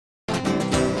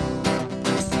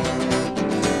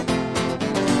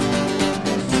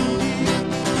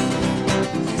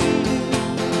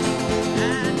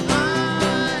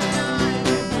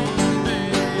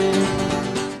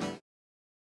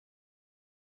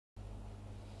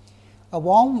A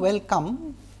warm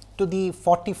welcome to the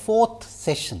 44th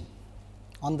session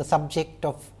on the subject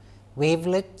of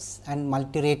wavelets and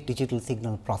multirate digital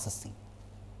signal processing.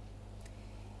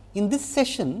 In this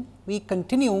session, we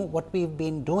continue what we have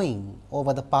been doing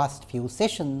over the past few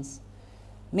sessions,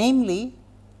 namely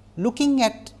looking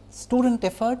at student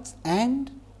efforts and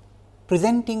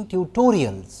presenting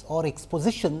tutorials or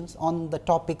expositions on the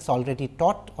topics already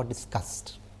taught or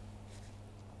discussed.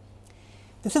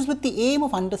 This is with the aim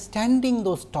of understanding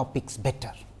those topics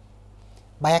better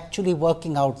by actually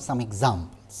working out some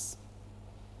examples.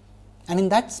 And in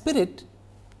that spirit,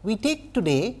 we take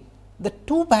today the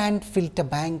two-band filter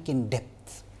bank in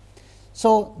depth.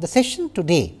 So, the session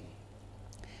today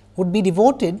would be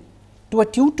devoted to a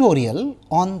tutorial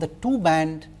on the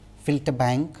two-band filter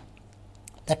bank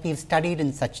that we have studied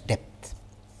in such depth.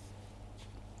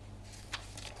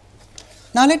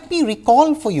 Now, let me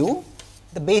recall for you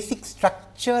the basic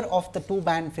structure of the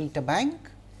two-band filter bank,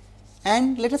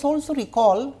 and let us also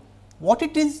recall what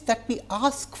it is that we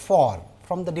ask for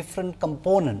from the different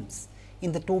components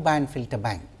in the two-band filter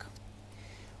bank.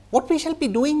 What we shall be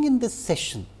doing in this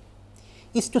session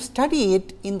is to study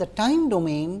it in the time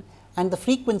domain and the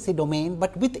frequency domain,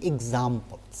 but with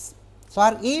examples. So,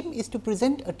 our aim is to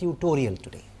present a tutorial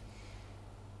today.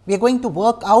 We are going to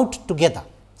work out together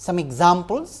some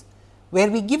examples where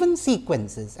we given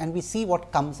sequences and we see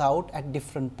what comes out at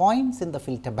different points in the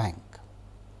filter bank.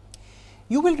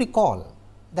 You will recall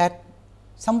that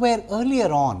somewhere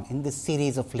earlier on in this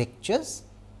series of lectures,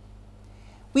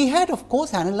 we had of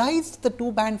course analyzed the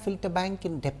two-band filter bank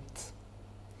in depth.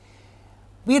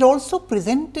 We had also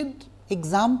presented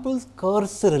examples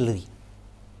cursorily.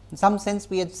 In some sense,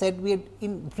 we had said we had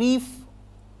in brief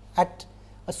at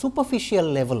a superficial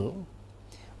level,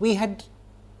 we had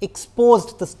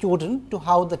exposed the student to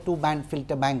how the two-band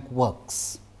filter bank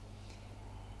works.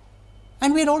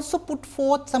 And we had also put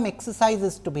forth some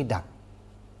exercises to be done.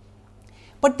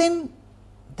 But then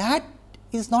that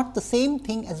is not the same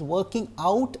thing as working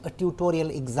out a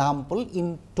tutorial example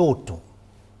in toto,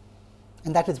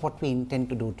 and that is what we intend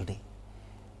to do today,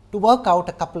 to work out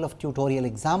a couple of tutorial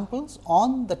examples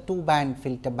on the two-band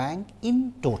filter bank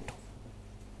in toto.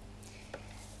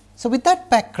 So, with that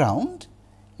background,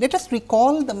 let us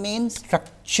recall the main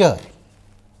structure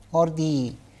or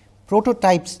the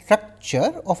prototype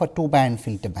structure of a two-band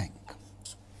filter bank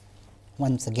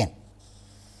once again.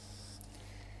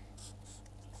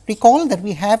 Recall that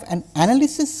we have an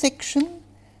analysis section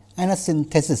and a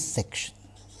synthesis section.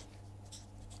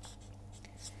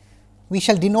 We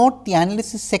shall denote the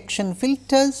analysis section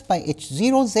filters by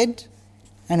H0z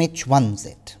and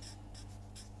H1z.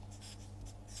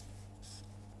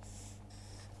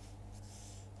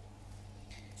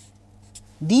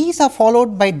 These are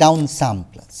followed by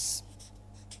downsamplers.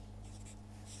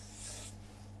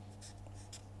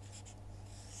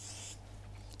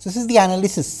 So, this is the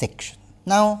analysis section.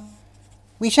 Now,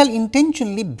 we shall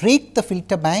intentionally break the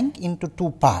filter bank into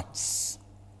two parts,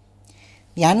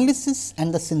 the analysis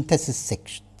and the synthesis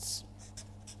sections.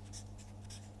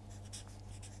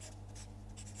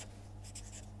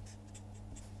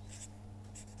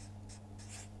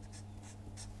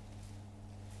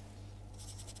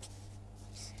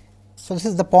 So, this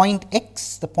is the point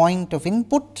x, the point of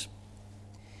input.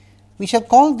 We shall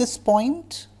call this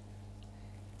point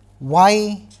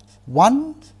y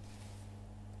 1,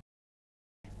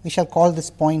 we shall call this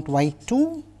point y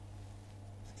 2,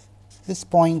 this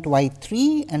point y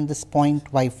 3 and this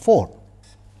point y 4.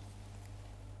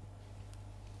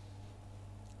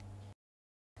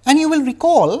 And you will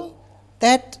recall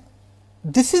that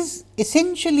this is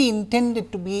essentially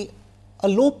intended to be a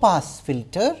low pass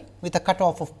filter with a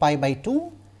cutoff of pi by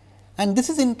 2, and this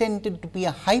is intended to be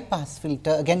a high pass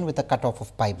filter again with a cutoff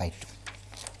of pi by 2.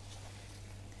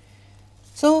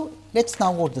 So, let us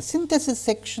now go to the synthesis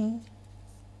section.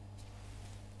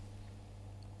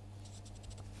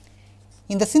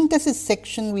 In the synthesis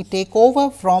section, we take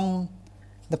over from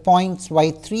the points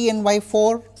y 3 and y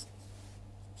 4,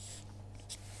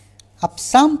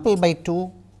 upsample by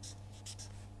 2,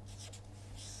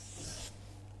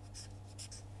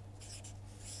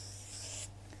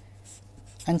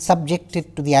 and subject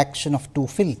it to the action of two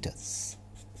filters.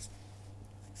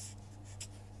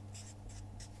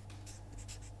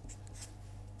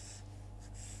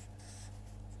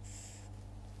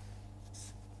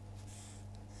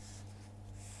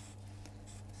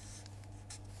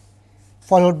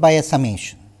 Followed by a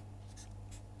summation,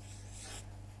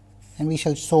 and we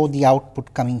shall show the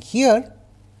output coming here.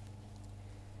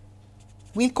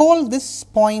 We will call this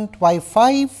point y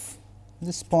 5,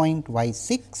 this point y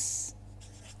 6,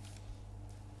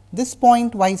 this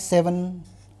point y 7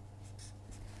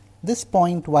 this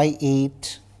point y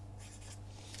 8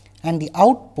 and the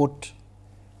output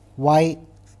y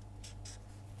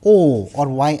o or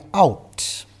y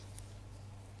out.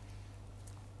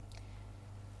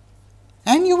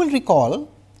 And you will recall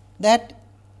that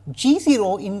G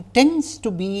 0 intends to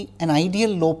be an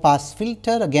ideal low pass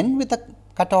filter again with a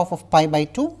cutoff of pi by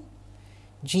 2.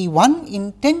 G 1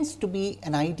 intends to be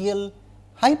an ideal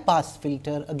high pass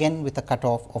filter again with a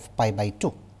cutoff of pi by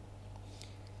 2.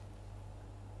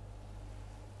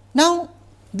 Now,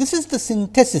 this is the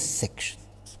synthesis section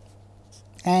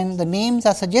and the names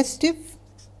are suggestive.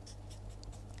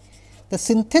 The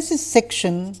synthesis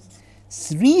section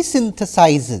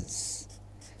resynthesizes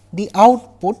the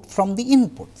output from the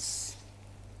inputs.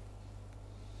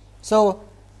 So,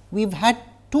 we have had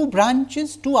two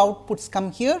branches, two outputs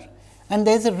come here and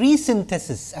there is a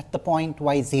resynthesis at the point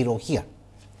y 0 here.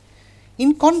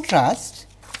 In contrast,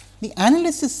 the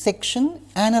analysis section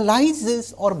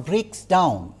analyzes or breaks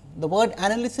down. The word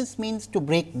analysis means to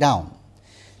break down.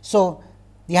 So,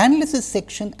 the analysis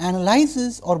section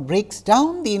analyzes or breaks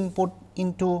down the input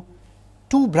into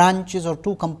two branches or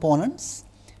two components,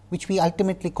 which we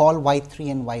ultimately call y 3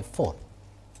 and y 4.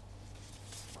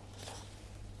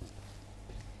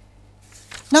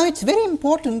 Now, it is very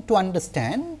important to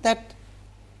understand that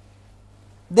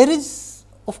there is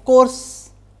of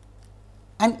course,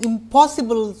 an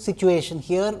impossible situation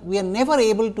here. We are never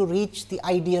able to reach the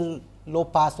ideal low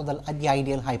pass or the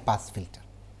ideal high pass filter.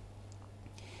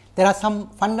 There are some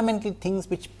fundamental things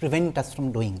which prevent us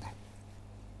from doing that.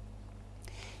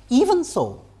 Even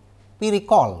so, we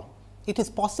recall it is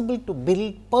possible to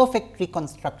build perfect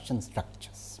reconstruction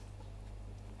structures.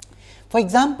 For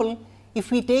example,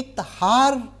 if we take the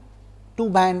Haar 2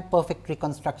 band perfect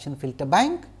reconstruction filter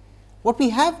bank, what we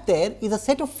have there is a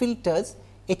set of filters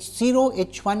H 0,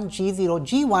 H 1, G 0,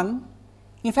 G 1,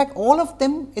 in fact, all of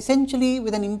them essentially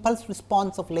with an impulse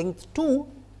response of length 2,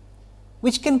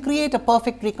 which can create a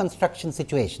perfect reconstruction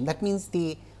situation. That means,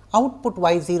 the output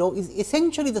y 0 is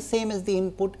essentially the same as the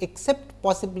input, except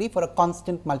possibly for a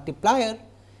constant multiplier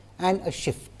and a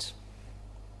shift.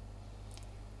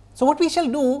 So, what we shall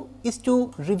do is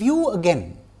to review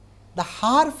again the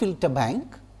Haar filter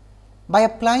bank by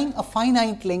applying a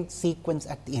finite length sequence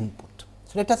at the input.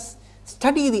 So, let us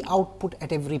study the output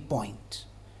at every point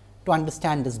to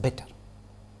understand this better.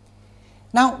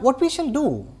 Now, what we shall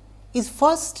do is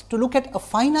first to look at a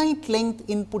finite length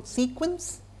input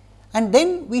sequence and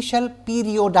then we shall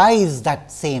periodize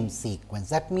that same sequence.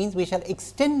 That means, we shall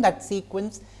extend that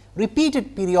sequence, repeat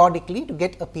it periodically to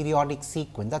get a periodic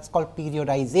sequence, that is called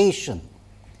periodization.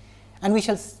 And we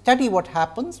shall study what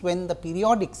happens when the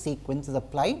periodic sequence is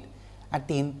applied at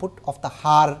the input of the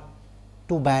Haar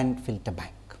 2 band filter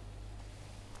bank.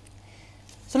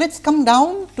 So, let us come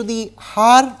down to the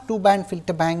Haar 2 band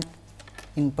filter bank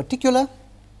in particular.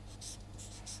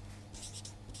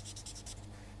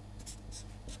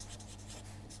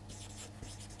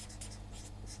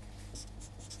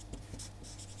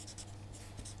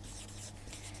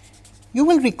 You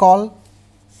will recall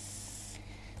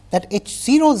that H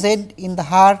 0 z in the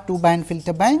Haar 2 band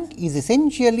filter bank is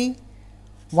essentially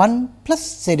 1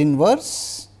 plus z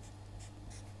inverse.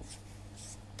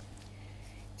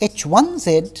 H 1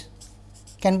 z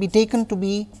can be taken to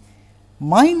be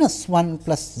minus 1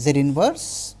 plus z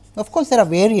inverse. Of course, there are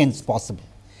variants possible,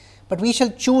 but we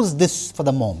shall choose this for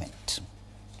the moment.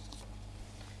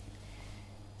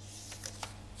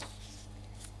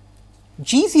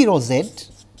 G 0 z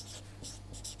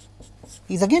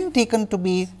is again taken to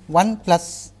be 1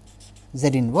 plus z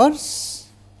inverse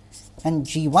and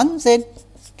G 1 z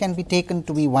can be taken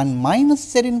to be 1 minus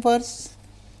z inverse.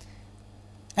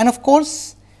 And of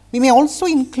course, we may also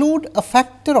include a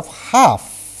factor of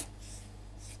half.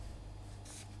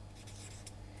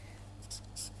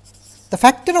 The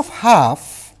factor of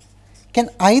half can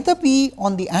either be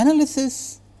on the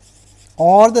analysis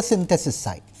or the synthesis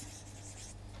side.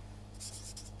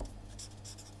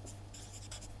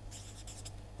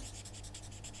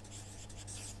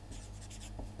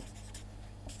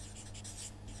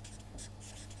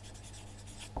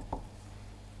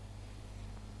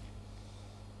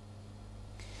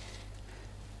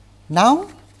 Now,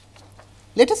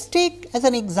 let us take as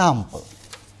an example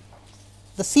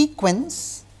the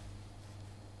sequence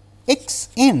x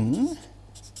n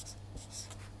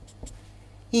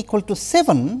equal to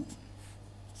 7,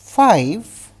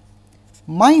 5,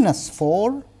 minus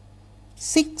 4,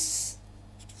 6,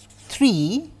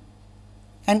 3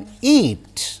 and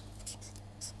 8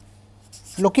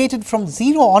 located from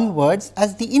 0 onwards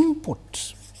as the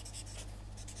input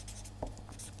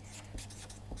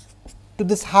to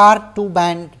this Haar 2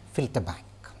 band filter bank.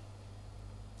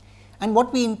 and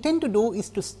what we intend to do is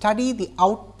to study the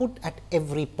output at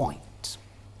every point.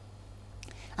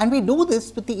 And we do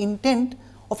this with the intent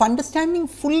of understanding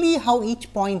fully how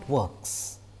each point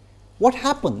works, what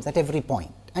happens at every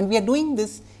point, and we are doing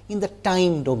this in the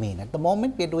time domain. At the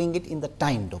moment, we are doing it in the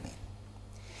time domain.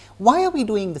 Why are we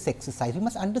doing this exercise? We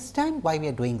must understand why we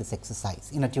are doing this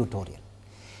exercise in a tutorial.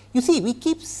 You see, we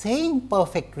keep saying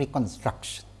perfect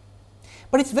reconstruction,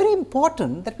 but it is very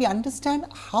important that we understand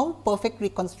how perfect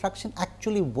reconstruction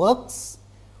actually works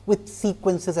with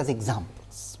sequences as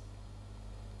examples.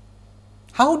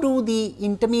 How do the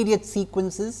intermediate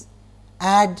sequences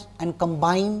add and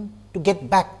combine to get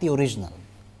back the original,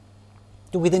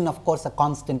 to within of course, a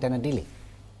constant and a delay?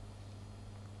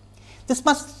 This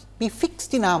must be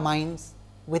fixed in our minds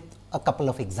with a couple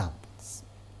of examples.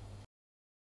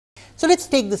 So, let us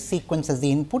take this sequence as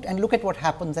the input and look at what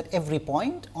happens at every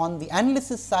point on the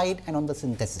analysis side and on the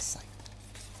synthesis side.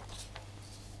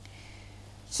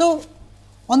 So,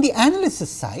 on the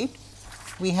analysis side,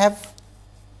 we have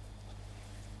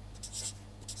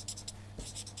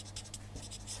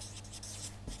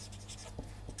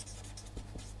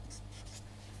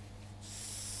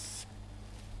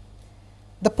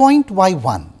the point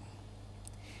y1.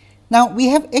 Now, we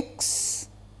have x.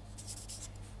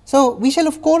 So, we shall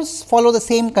of course follow the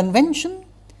same convention.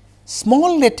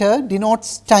 Small letter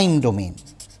denotes time domain.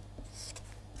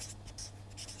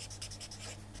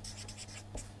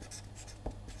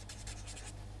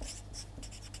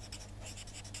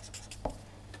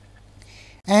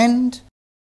 And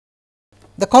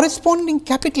the corresponding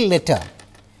capital letter,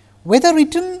 whether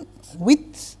written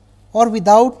with or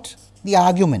without the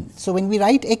argument. So, when we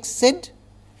write x z,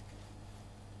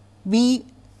 we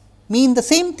mean the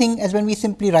same thing as when we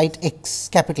simply write x,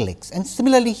 capital X, and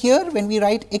similarly here when we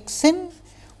write x n,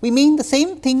 we mean the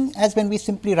same thing as when we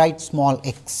simply write small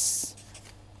x.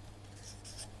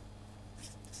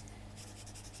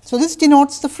 So, this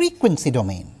denotes the frequency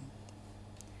domain.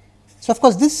 So, of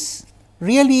course, this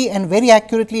really and very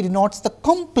accurately denotes the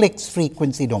complex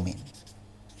frequency domain.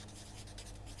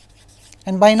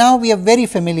 And by now, we are very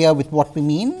familiar with what we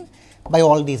mean by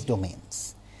all these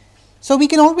domains. So, we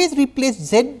can always replace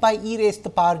z by e raised to the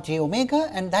power j omega,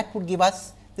 and that would give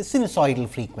us the sinusoidal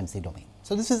frequency domain.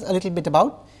 So, this is a little bit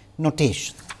about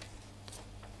notation.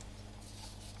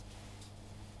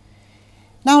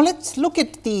 Now, let us look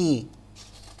at the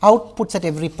outputs at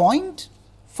every point.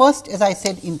 First, as I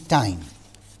said, in time.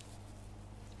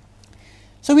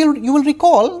 So, you will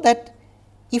recall that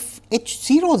if h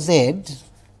 0 z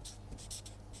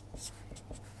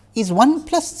is 1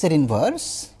 plus z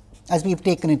inverse, as we have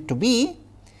taken it to be,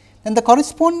 then the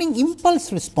corresponding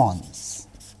impulse response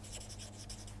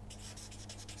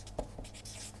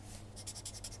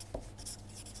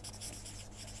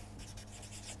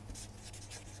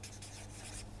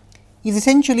is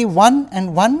essentially 1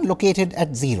 and 1 located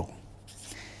at 0.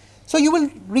 So, you will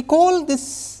recall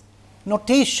this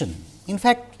notation. In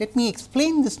fact, let me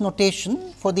explain this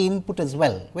notation for the input as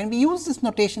well. When we use this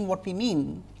notation, what we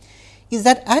mean is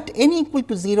that at n equal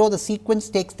to 0, the sequence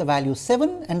takes the value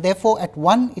 7, and therefore, at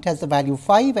 1 it has the value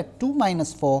 5, at 2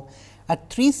 minus 4, at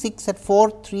 3 6, at 4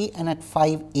 3, and at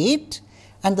 5 8,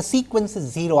 and the sequence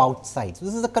is 0 outside. So,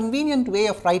 this is a convenient way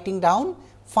of writing down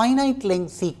finite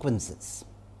length sequences,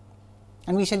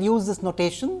 and we shall use this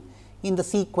notation in the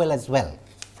sequel as well.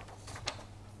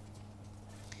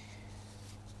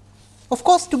 Of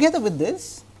course, together with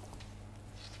this,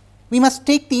 we must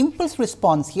take the impulse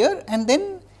response here, and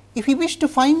then if we wish to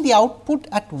find the output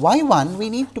at y 1, we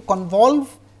need to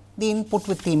convolve the input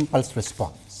with the impulse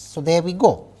response. So, there we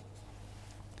go.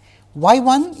 Y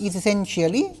 1 is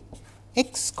essentially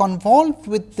x convolved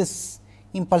with this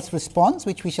impulse response,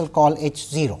 which we shall call h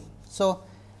 0. So,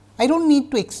 I do not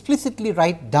need to explicitly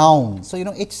write down. So,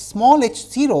 h small h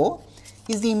 0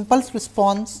 is the impulse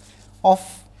response of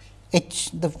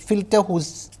h, the filter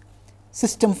whose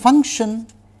system function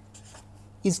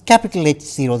is capital H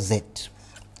 0 z.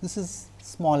 This is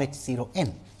small h 0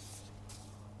 n,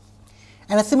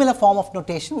 and a similar form of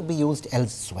notation would be used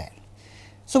elsewhere.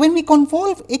 So, when we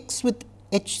convolve x with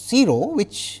h 0,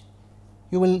 which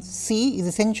you will see is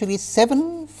essentially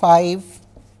 7 5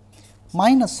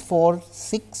 minus 4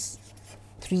 6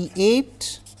 3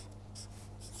 8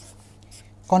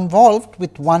 convolved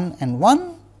with 1 and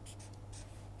 1,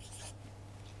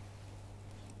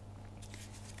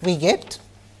 we get,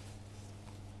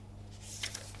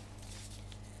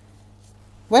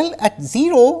 well, at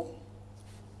 0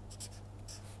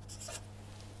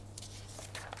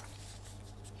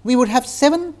 we would have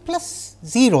 7 plus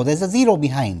 0, there is a 0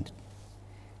 behind.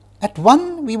 At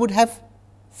 1 we would have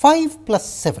 5 plus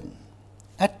 7,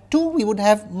 at 2 we would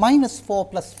have minus 4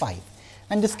 plus 5.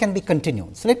 and this can be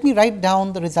continued. So, let me write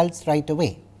down the results right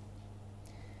away.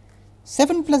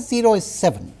 7 plus 0 is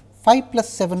 7, 5 plus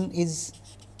 7 is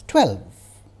 12,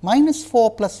 minus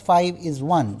 4 plus 5 is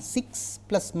 1, 6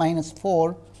 plus minus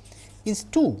 4 is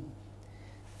 2,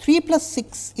 3 plus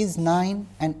 6 is 9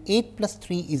 and 8 plus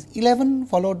 3 is 11,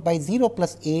 followed by 0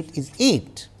 plus 8 is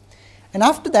 8. And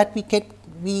after that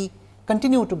we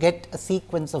continue to get a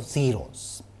sequence of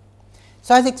zeros.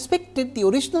 So, as expected, the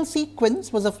original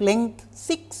sequence was of length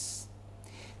 6,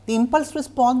 the impulse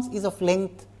response is of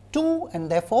length 2 and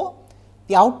therefore,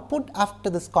 the output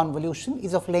after this convolution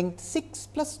is of length 6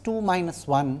 plus 2 minus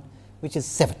 1, which is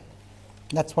 7.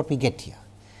 That is what we get here.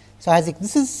 So, as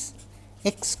this is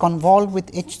x convolved with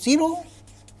h 0,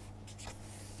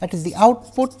 that is the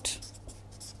output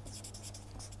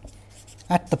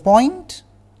at the point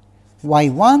y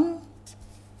 1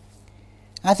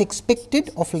 as expected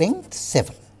of length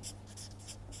 7.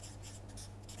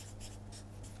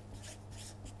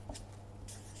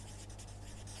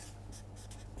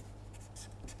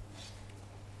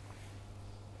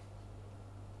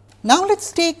 Now, let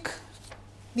us take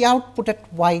the output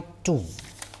at y 2.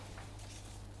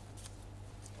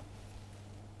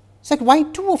 So, at y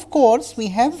 2 of course, we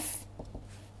have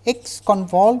x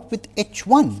convolved with h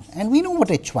 1 and we know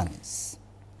what h 1 is.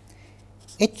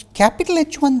 Capital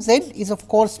H 1 z is of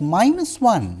course minus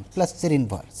 1 plus z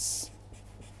inverse,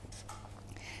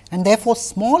 and therefore,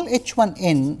 small h 1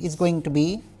 n is going to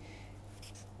be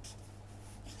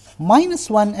minus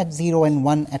 1 at 0 and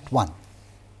 1 at 1.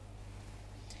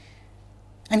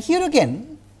 And here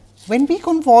again, when we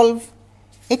convolve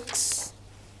x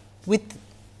with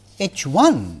h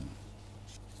 1,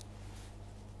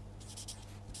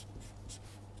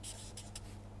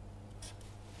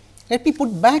 let me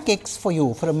put back x for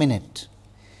you for a minute.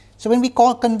 So, when we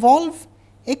convolve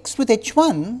x with h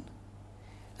 1,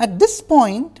 at this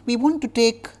point we want to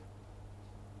take,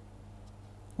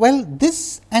 well,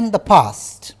 this and the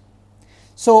past.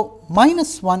 So,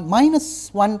 minus 1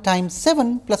 times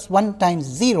 7 plus 1 times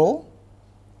 0,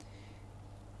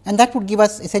 and that would give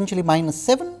us essentially minus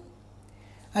 7.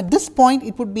 At this point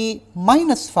it would be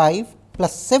minus 5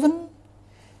 plus 7.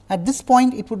 At this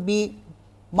point it would be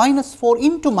minus 4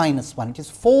 into minus 1, which is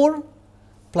 4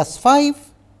 plus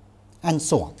 5 and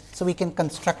so on. So, we can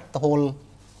construct the whole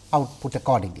output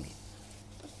accordingly.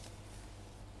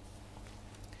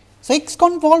 So, x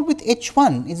convolved with h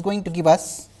 1 is going to give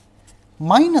us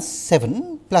minus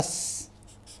 7 plus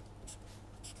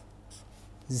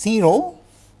 0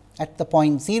 at the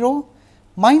point 0,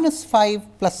 minus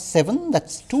 5 plus 7, that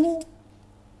is 2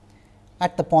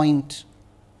 at the point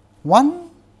 1,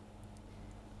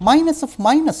 minus of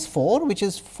minus 4, which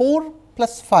is 4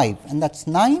 plus 5 and that is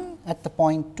 9 at the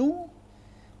point 2,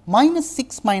 minus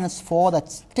 6 minus 4, that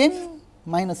is 10,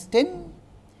 minus 10,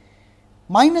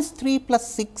 minus 3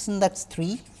 plus 6 and that is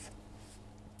 3,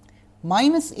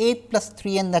 minus 8 plus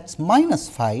 3 and that is minus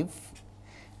 5,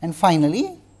 and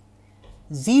finally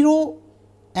 0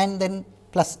 and then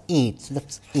plus 8. So, that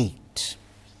is 8.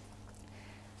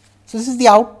 So, this is the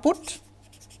output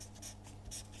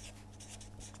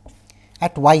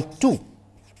at y 2,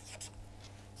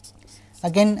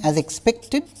 again as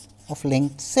expected of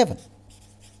length 7.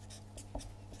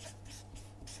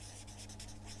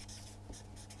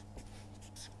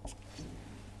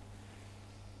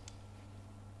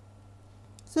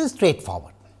 So, this is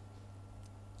straightforward.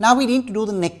 Now, we need to do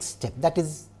the next step, that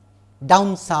is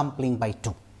downsampling by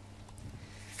 2.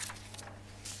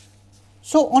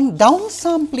 So, on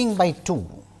downsampling by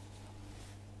 2,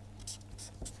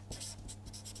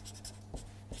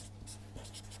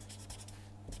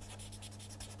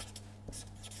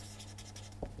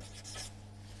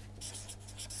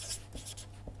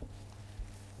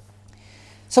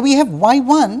 so we have y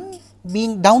 1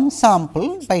 being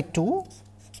downsampled by 2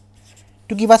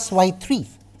 to give us y 3.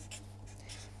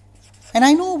 And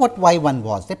I know what y 1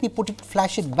 was. Let me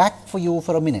flash it back for you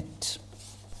for a minute.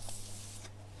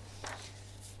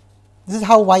 This is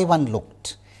how y 1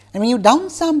 looked. And when you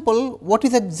downsample, what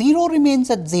is at 0 remains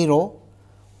at 0,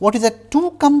 what is at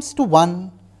 2 comes to 1,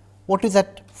 what is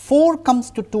at 4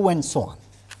 comes to 2 and so on.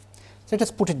 So, let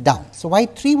us put it down. So, y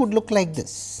 3 would look like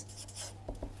this.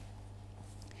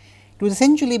 It would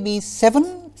essentially be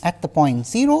 7 at the point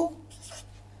 0,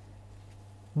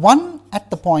 1 at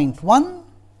the point 1,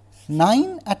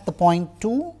 9 at the point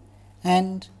 2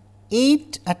 and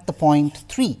 8 at the point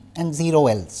 3 and 0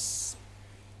 else.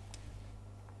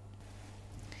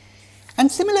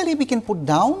 And similarly, we can put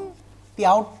down the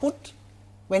output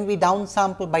when we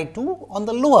downsample by 2 on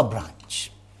the lower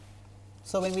branch.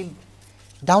 So, when we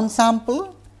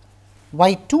downsample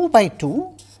y 2 by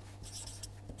 2,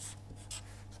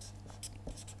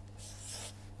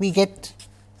 we get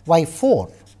y 4,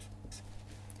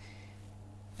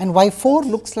 and y 4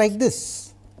 looks like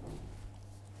this.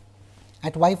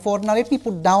 At y 4, now let me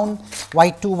put down y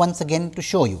 2 once again to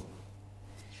show you.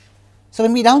 So,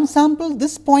 when we downsample,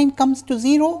 this point comes to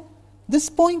 0, this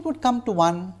point would come to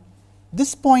 1,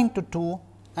 this point to 2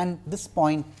 and this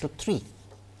point to 3.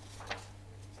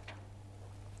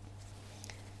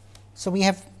 So, we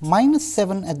have minus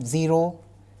 7 at 0,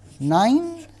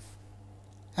 9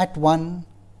 at 1,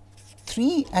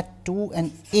 3 at 2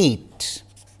 and 8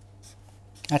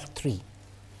 at 3.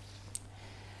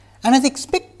 And as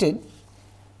expected,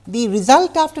 the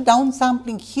result after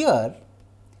downsampling here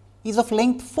is of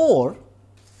length 4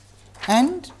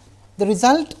 and the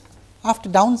result after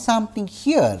downsampling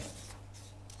here,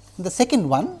 the second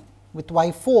one with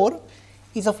y 4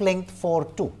 is of length 4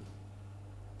 too.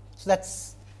 So, that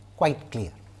is quite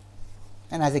clear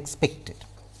and as expected.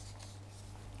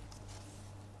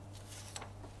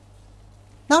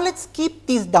 Now, let us keep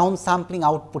these downsampling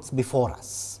outputs before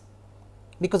us,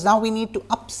 because now we need to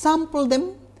upsample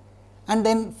them and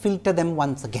then filter them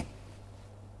once again.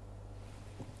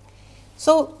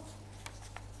 So,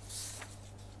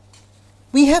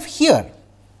 we have here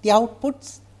the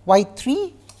outputs y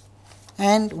 3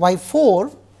 and y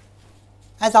 4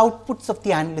 as outputs of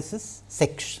the analysis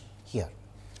section here.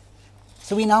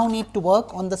 So, we now need to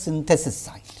work on the synthesis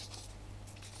side.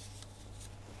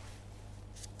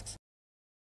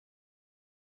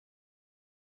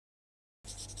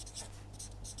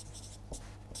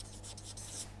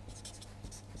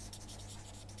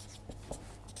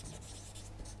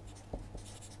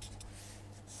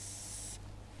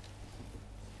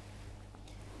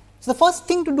 So, the first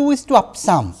thing to do is to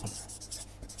upsample.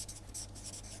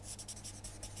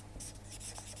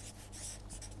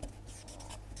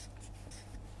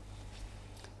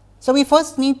 So, we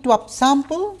first need to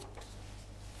upsample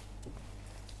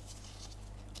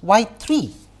y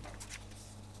 3.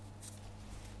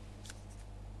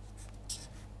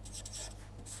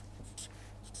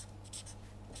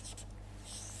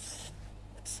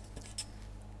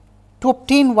 To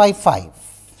obtain y 5,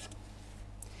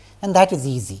 and that is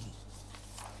easy.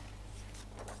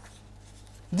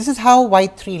 This is how y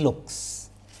 3 looks,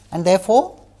 and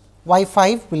therefore, y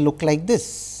 5 will look like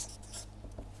this: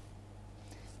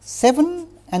 7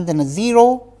 and then a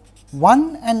 0,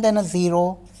 1 and then a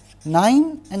 0,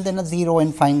 9 and then a 0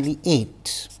 and finally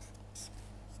 8.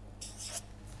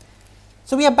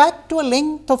 So, we are back to a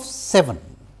length of 7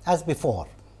 as before,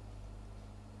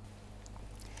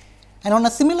 and on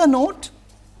a similar note,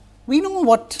 we know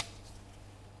what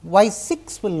y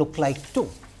 6 will look like too.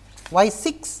 Y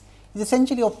 6 is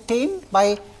essentially obtained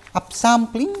by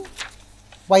upsampling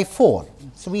y 4.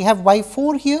 So, we have y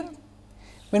 4 here.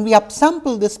 When we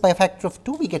upsample this by a factor of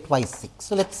 2, we get y 6.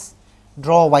 So, let us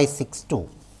draw y 6 too.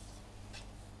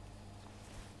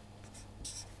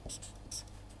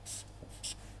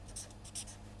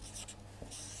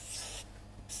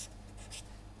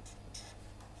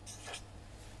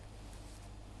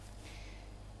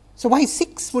 So, y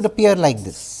 6 would appear like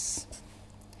this: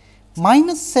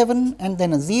 minus 7 and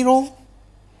then a 0,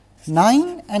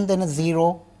 9 and then a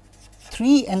 0,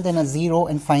 3 and then a 0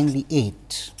 and finally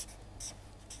 8.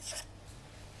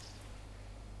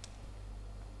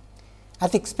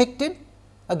 As expected,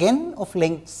 again of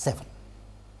length 7.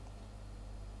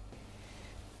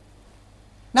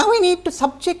 Now, we need to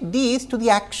subject these to the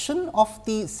action of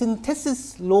the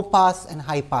synthesis low pass and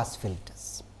high pass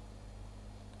filters.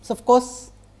 So, of course,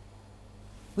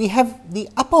 we have the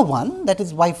upper one, that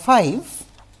is y 5,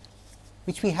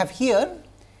 which we have here,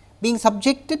 being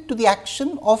subjected to the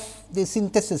action of the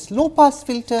synthesis low pass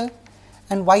filter,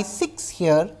 and y 6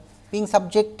 here being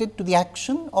subjected to the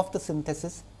action of the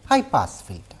synthesis high pass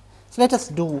filter. So, let us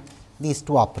do these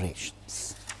two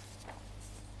operations.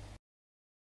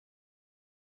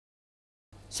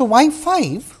 So, y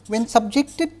 5 when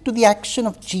subjected to the action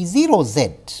of G 0 z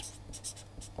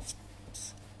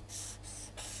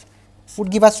would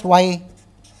give us y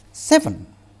 7.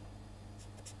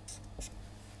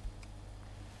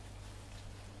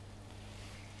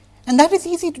 And that is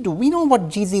easy to do. We know what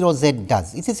G 0 z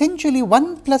does. It is essentially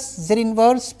 1 plus z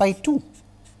inverse by 2.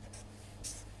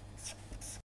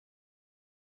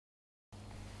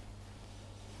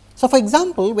 So, for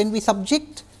example, when we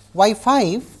subject y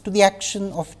 5 to the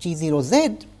action of G 0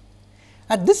 z,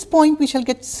 at this point we shall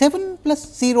get 7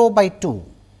 plus 0 by 2,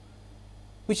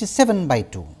 which is 7 by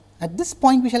 2. At this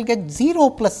point we shall get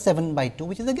 0 plus 7 by 2,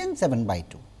 which is again 7 by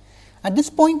 2. At this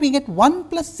point we get 1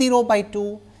 plus 0 by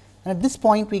 2, and at this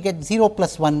point we get 0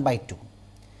 plus 1 by 2.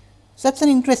 So, that is an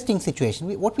interesting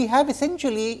situation. What we have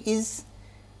essentially is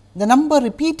the number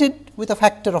repeated with a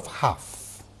factor of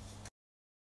half.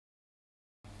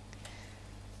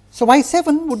 So, y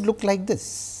 7 would look like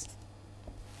this: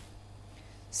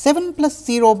 7 plus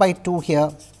 0 by 2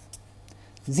 here,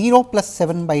 0 plus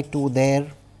 7 by 2 there,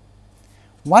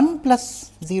 1 plus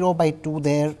 0 by 2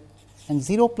 there, and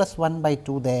 0 plus 1 by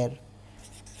 2 there,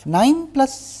 9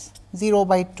 plus 0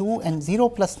 by 2 and 0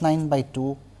 plus 9 by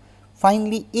 2,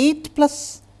 finally 8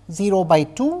 plus 0 by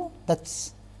 2, that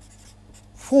is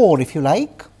 4 if you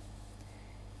like,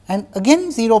 and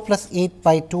again 0 plus 8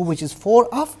 by 2, which is 4,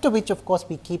 after which of course,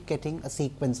 we keep getting a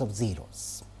sequence of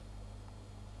zeros.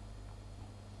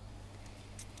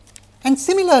 And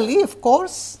similarly, of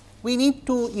course, we need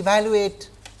to evaluate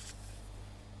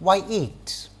y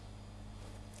 8.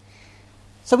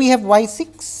 So, we have y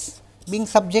 6 being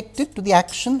subjected to the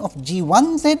action of G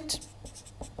 1 z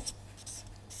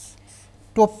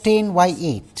to obtain y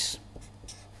 8.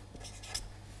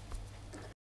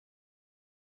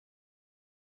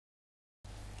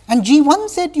 And G 1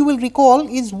 z, you will recall,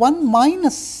 is 1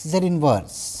 minus z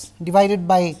inverse divided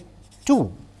by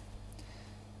 2.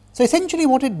 So, essentially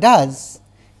what it does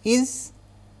is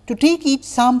to take each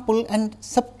sample and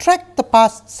subtract the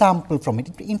past sample from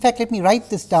it. In fact, let me write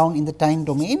this down in the time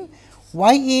domain.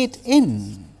 Y 8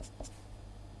 n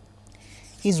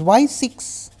is y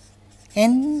 6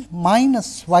 n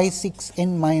minus y 6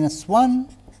 n minus 1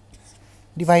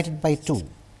 divided by 2.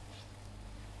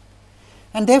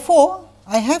 And therefore,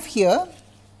 I have here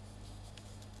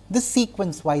this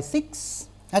sequence y 6.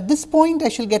 At this point, I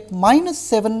shall get minus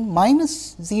 7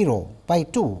 minus 0 by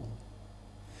 2,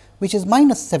 which is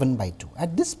minus 7 by 2.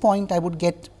 At this point, I would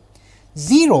get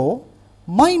 0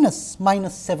 minus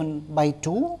minus 7 by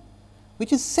 2,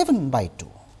 which is 7 by 2,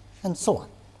 and so on.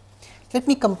 Let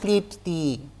me complete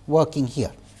the working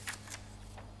here.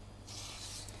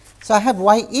 So, I have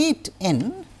y 8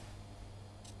 n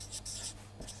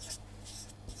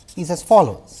is as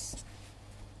follows: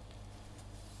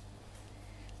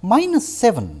 minus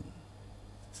 7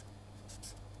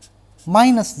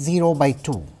 minus 0 by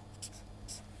 2,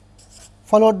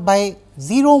 followed by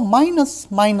 0 minus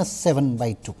minus 7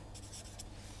 by 2.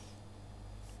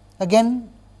 Again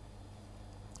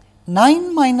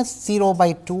 9 minus 0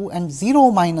 by 2 and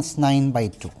 0 minus 9 by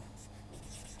 2.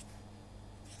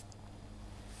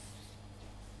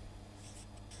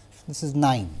 This is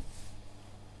 9.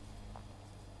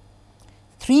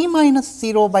 3 minus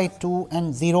 0 by 2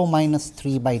 and 0 minus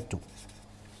 3 by 2.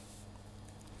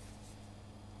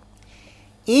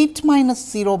 8 minus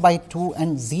 0 by 2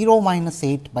 and 0 minus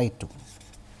 8 by 2.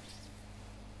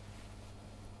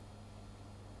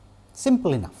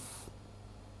 Simple enough.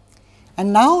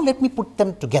 And now, let me put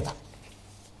them together.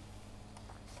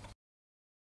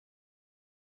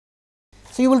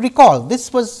 So, you will recall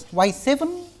this was y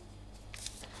 7,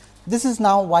 this is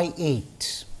now y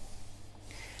 8,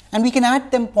 and we can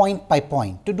add them point by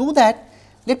point. To do that,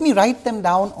 let me write them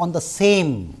down on the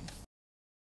same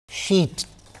sheet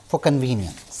for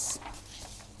convenience.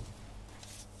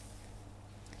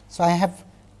 So, I have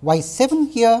y 7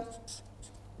 here,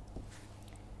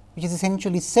 which is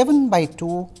essentially 7 by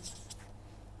 2,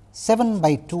 7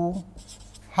 by 2,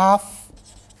 half,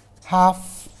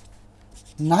 half,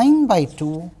 9 by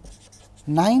 2,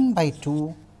 9 by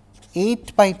 2,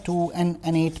 8 by 2 and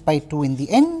an 8 by 2 in the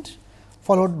end,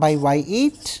 followed by y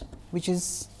 8, which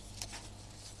is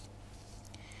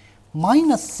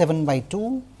minus 7 by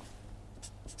 2,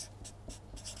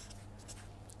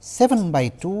 7 by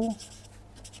 2,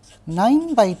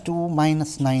 9 by 2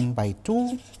 minus 9 by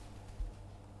 2,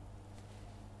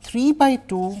 3 by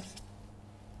 2,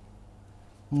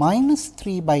 minus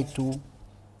 3 by 2,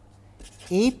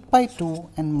 8 by 2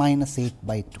 and minus 8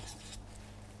 by 2.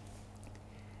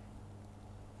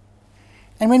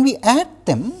 And when we add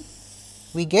them,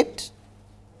 we get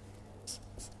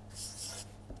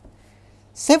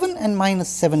 7 and minus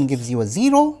 7 gives you a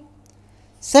 0,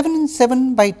 7 and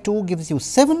 7 by 2 gives you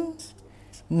 7,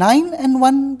 9 and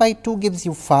 1 by 2 gives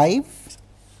you 5,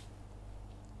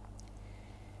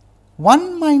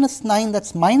 1 minus 9, that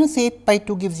is minus 8 by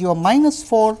 2 gives you a minus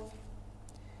 4,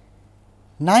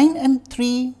 9 and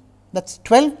 3, that is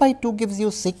 12 by 2 gives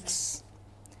you 6,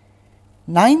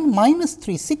 9 minus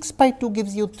 3, 6 by 2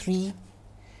 gives you 3,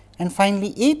 and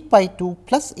finally 8 by 2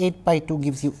 plus 8 by 2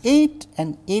 gives you 8,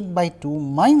 and 8 by 2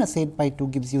 minus 8 by 2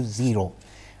 gives you 0,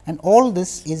 and all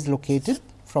this is located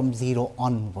from 0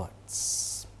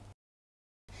 onwards.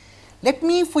 Let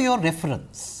me, for your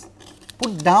reference,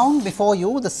 put down before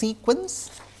you the sequence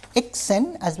x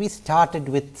n as we started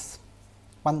with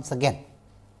once again.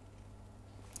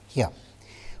 Here,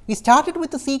 we started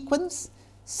with the sequence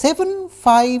 7,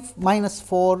 5, minus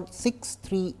 4, 6,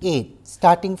 3, 8,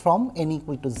 starting from n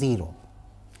equal to 0.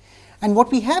 And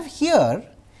what we have here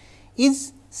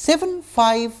is 7,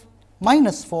 5,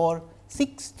 minus 4,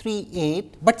 6, 3,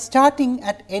 8, but starting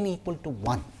at n equal to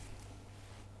 1.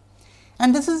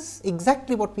 And this is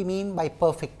exactly what we mean by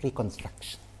perfect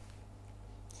reconstruction.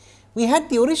 We had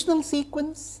the original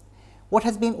sequence, what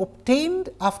has been obtained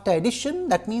after addition,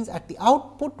 that means at the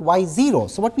output y 0.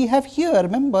 So, what we have here,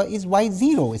 remember, is y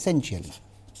 0 essentially.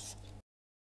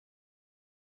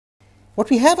 What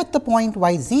we have at the point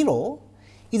y 0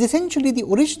 is essentially the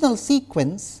original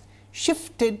sequence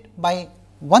shifted by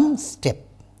one step,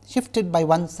 shifted by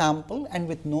one sample and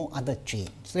with no other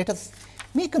change. So, let us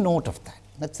make a note of that.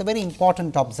 That is a very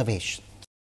important observation.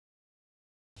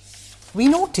 We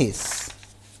notice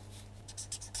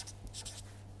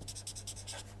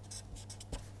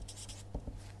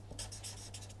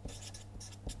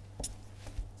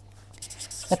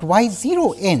that y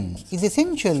 0 n is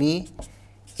essentially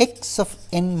x of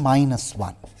n minus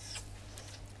 1.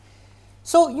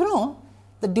 So, you know,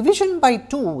 the division by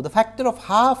 2, the factor of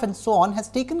half and so on has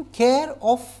taken care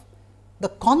of the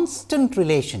constant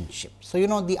relationship. So, you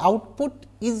know, the output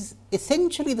is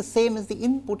essentially the same as the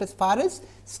input as far as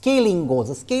scaling goes.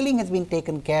 The scaling has been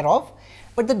taken care of,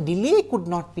 but the delay could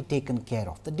not be taken care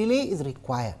of. The delay is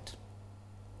required,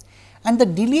 and the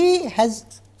delay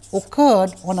has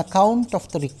occurred on account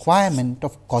of the requirement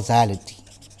of causality.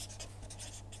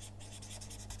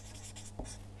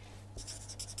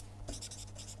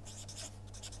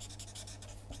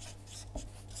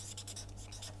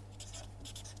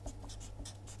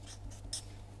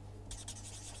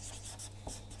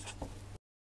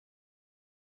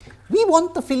 We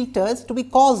want the filters to be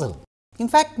causal. In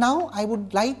fact, now I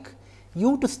would like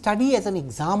you to study as an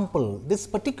example this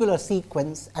particular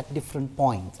sequence at different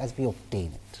points as we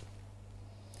obtain it.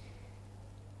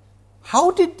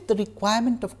 How did the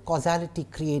requirement of causality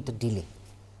create a delay?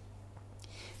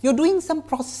 You are doing some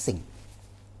processing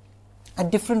at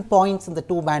different points in the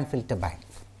two band filter bank.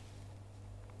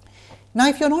 Now,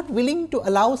 if you are not willing to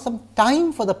allow some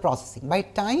time for the processing, by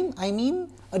time I mean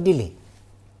a delay,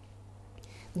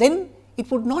 then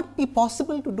it would not be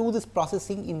possible to do this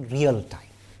processing in real time.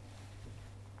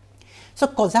 So,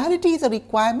 causality is a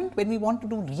requirement when we want to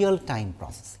do real time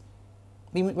processing,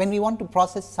 when we want to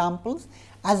process samples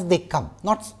as they come,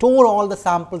 not store all the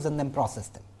samples and then process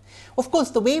them. Of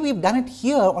course, the way we have done it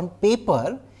here on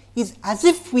paper is as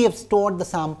if we have stored the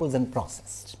samples and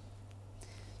processed.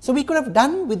 So, we could have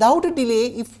done without a delay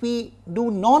if we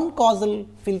do non-causal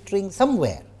filtering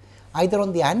somewhere, either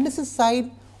on the analysis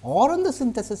side or on the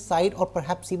synthesis side, or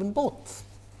perhaps even both.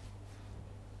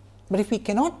 But if we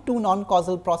cannot do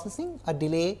non-causal processing, a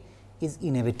delay is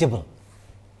inevitable.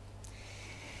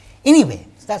 Anyway,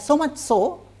 that's so much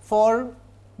so for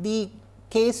the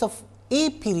case of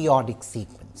aperiodic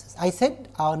sequences. I said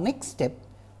our next step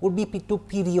would be to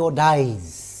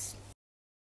periodize.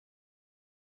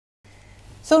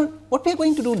 So, what we are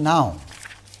going to do now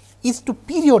is to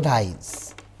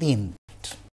periodize the input.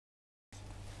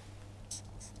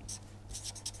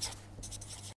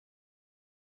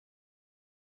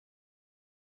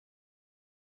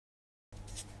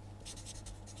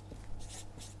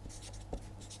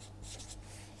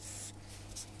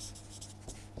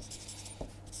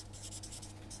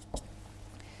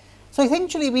 So,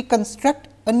 essentially we construct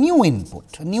a new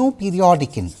input, a new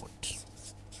periodic input,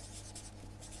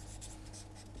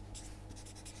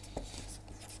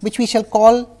 which we shall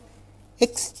call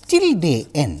x tilde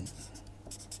n,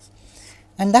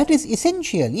 and that is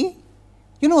essentially,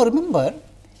 you know, remember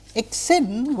x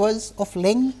n was of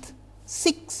length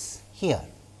 6 here.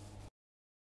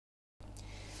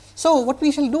 So, what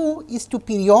we shall do is to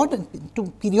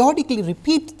periodically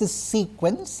repeat this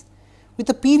sequence with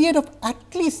a period of at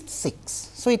least 6.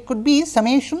 So, it could be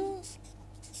summation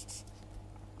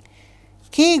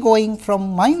k going from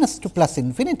minus to plus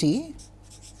infinity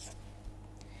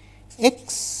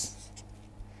x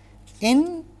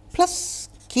n plus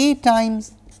k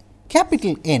times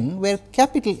capital N, where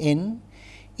capital N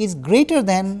is greater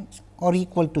than or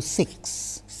equal to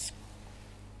 6.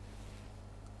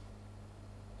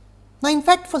 Now, in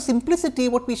fact, for simplicity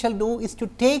what we shall do is to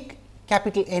take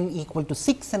capital N equal to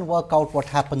 6 and work out what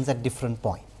happens at different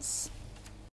points.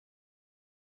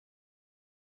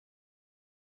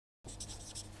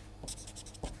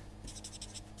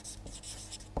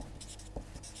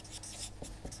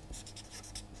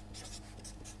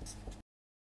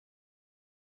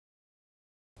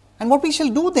 And what we shall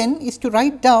do then is to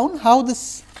write down how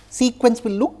this sequence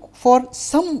will look for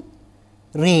some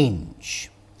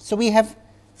range. So, we have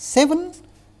 7,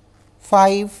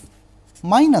 5,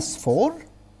 minus 4,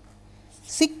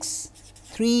 6,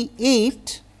 3,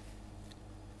 8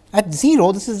 at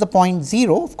 0, this is the point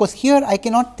 0. Of course, here I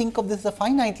cannot think of this as a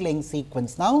finite length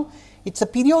sequence now, it is a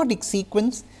periodic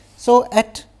sequence. So,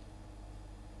 at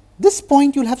this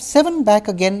point you will have 7 back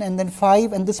again and then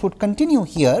 5, and this would continue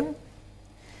here,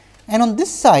 and on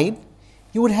this side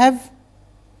you would have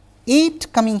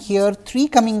 8 coming here, 3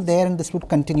 coming there, and this would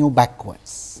continue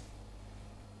backwards.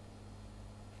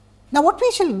 Now, what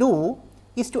we shall do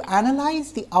is to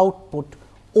analyze the output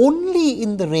only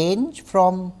in the range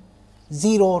from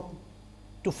 0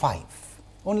 to 5,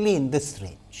 only in this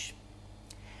range,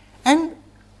 and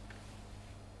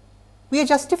we are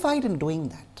justified in doing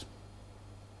that,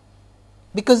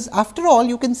 because after all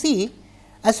you can see,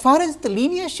 as far as the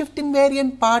linear shift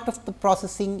invariant part of the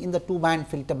processing in the 2-band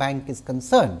filter bank is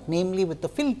concerned, namely with the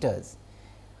filters,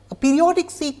 a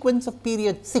periodic sequence of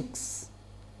period 6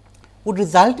 would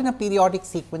result in a periodic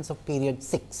sequence of period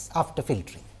 6 after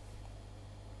filtering.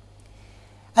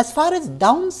 As far as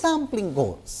downsampling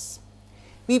goes,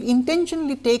 we have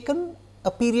intentionally taken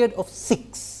a period of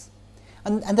 6,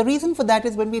 and the reason for that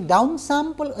is when we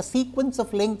downsample a sequence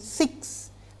of length 6,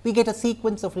 we get a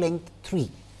sequence of length 3.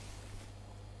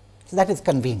 So, that is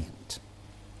convenient.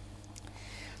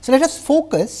 So, let us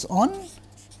focus on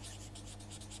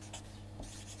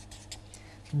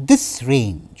this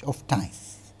range of time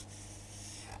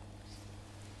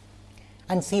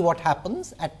and see what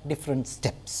happens at different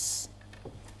steps.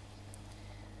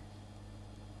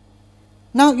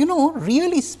 Now,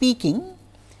 really speaking,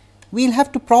 we will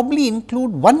have to probably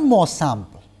include one more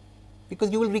sample,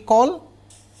 because you will recall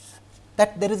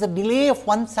that there is a delay of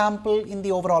one sample in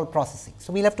the overall processing.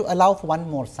 So, we will have to allow for one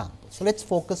more sample. So, let us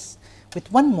focus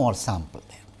with one more sample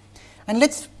there, and let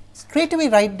us straight away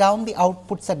write down the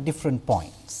outputs at different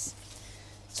points.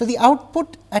 So, the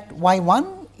output at y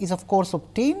 1 is of course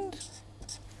obtained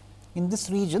in this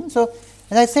region. So,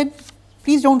 as I said,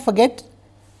 please do not forget,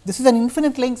 this is an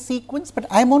infinite length sequence, but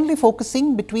I am only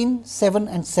focusing between 7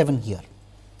 and 7 here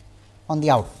on the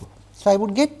output. So, I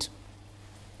would get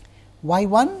y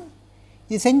 1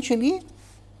 essentially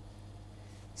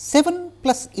 7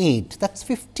 plus 8, that is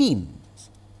 15,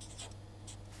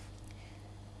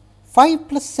 5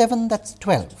 plus 7, that is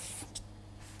 12,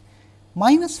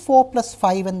 minus 4 plus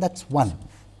 5, and that is 1,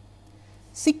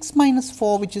 6 minus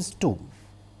 4, which is 2,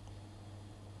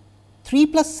 3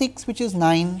 plus 6, which is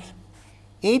 9,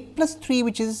 8 plus 3,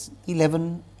 which is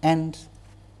 11, and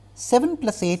 7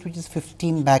 plus 8, which is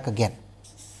 15 back again.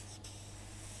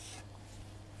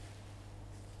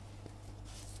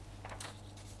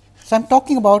 So, I am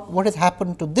talking about what has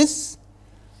happened to this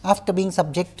after being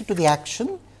subjected to the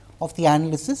action of the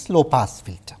analysis low pass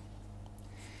filter.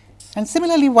 And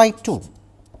similarly, y 2.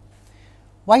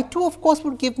 Y 2 of course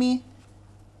would give me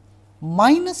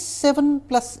minus 7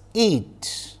 plus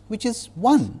 8, which is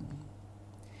 1,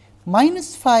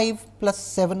 minus 5 plus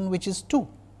 7, which is 2,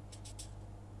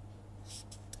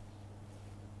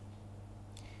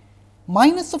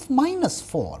 minus of minus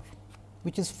 4,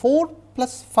 which is 4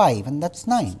 plus 5, and that is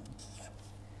 9,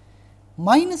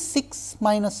 minus 6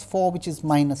 minus 4, which is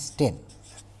minus 10,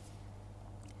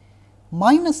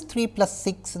 minus 3 plus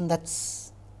 6, and that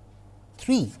is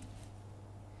 3,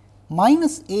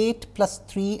 minus 8 plus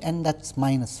 3, and that is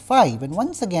minus 5, and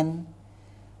once again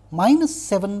minus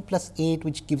 7 plus 8,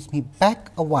 which gives me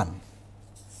back a 1,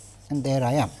 and there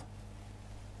I am.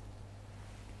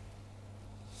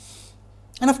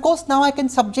 And of course, now I can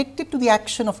subject it to the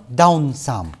action of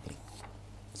downsampling.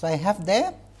 So, I have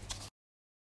there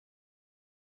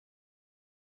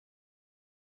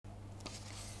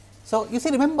so, you see,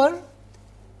 remember,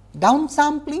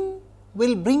 downsampling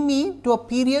will bring me to a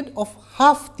period of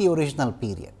half the original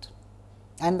period,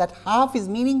 and that half is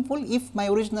meaningful if my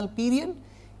original period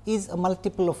is a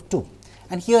multiple of 2,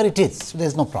 and here it is. So, there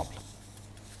is no problem.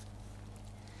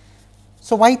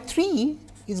 So, y 3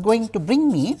 is going to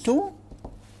bring me to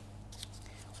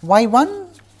y 1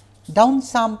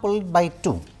 downsampled by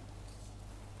 2.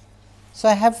 So,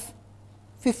 I have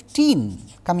 15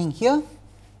 coming here,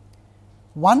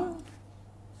 1,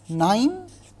 9,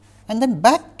 and then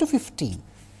back to 15.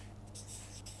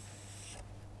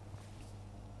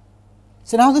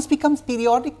 So, now this becomes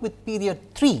periodic with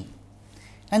period 3,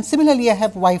 and similarly I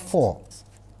have y 4.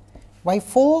 Y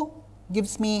 4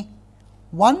 gives me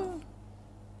 1,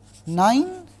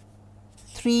 9,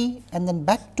 3, and then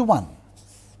back to 1,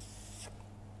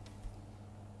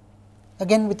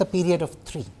 again with a period of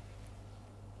 3.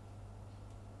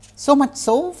 So much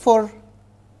so for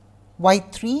y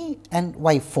 3 and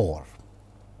y 4.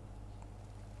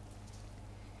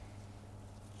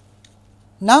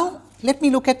 Now, let me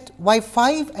look at y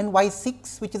 5 and y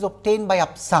 6, which is obtained by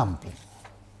upsampling.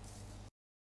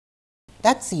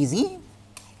 That is easy.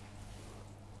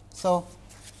 So,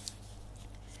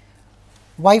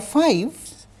 y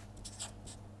 5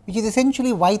 which is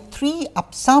essentially y 3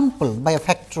 upsampled by a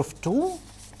factor of 2.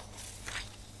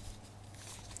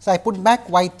 So, I put back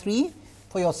y 3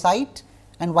 for your site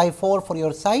and y 4 for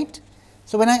your site.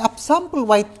 So, when I upsample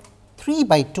y 3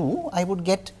 by 2, I would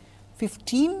get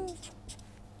 15,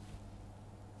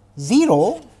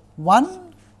 0,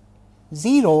 1,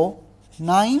 0,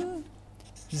 9,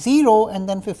 0 and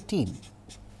then 15,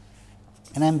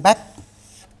 and I am back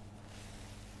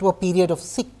to a period of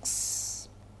 6.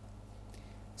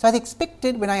 So, as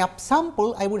expected, when I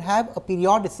upsample, I would have a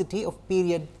periodicity of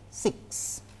period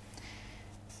 6,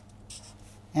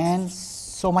 and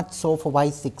so much so for y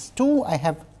 6 2. I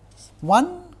have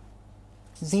 1,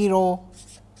 0,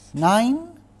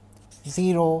 9,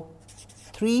 0,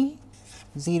 3,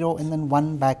 0 and then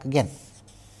 1 back again.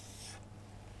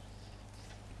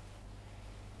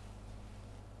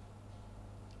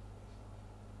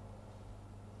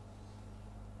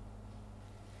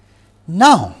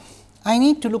 Now, I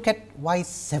need to look at y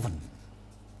 7.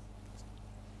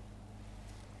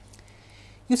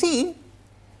 You see,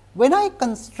 when I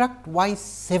construct y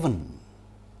 7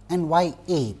 and y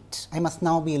 8, I must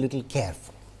now be a little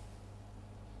careful.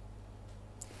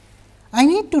 I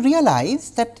need to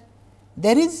realize that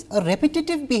there is a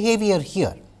repetitive behavior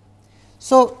here.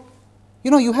 So,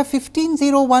 you have 15,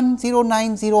 0, 1, 0,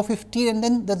 9, 0, 15 and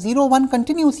then the 0, 1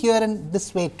 continues here and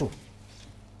this way too.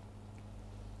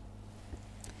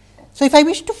 So, if I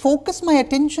wish to focus my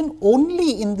attention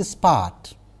only in this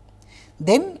part,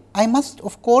 then I must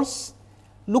of course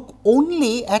look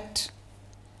only at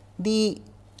the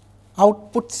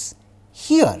outputs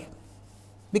here,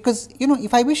 because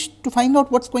if I wish to find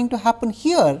out what is going to happen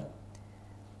here,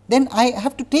 then I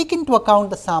have to take into account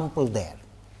the sample there.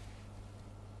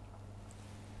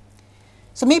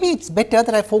 So, maybe it is better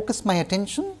that I focus my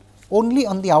attention only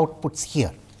on the outputs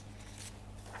here.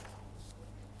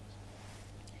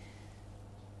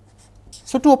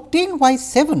 So, to obtain y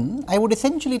 7, I would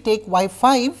essentially take y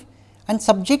 5 and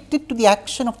subject it to the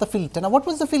action of the filter. Now, what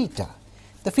was the filter?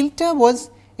 The filter was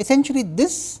essentially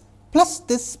this plus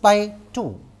this by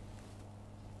 2,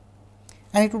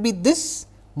 and it would be this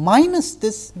minus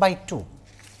this by 2.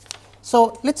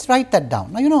 So, let us write that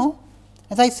down. Now,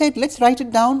 as I said, let us write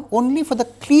it down only for the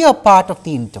clear part of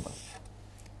the interval.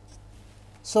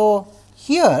 So,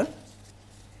 here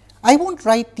I will not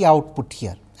write the output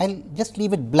here, I will just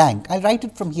leave it blank, I will write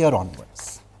it from here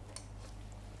onwards.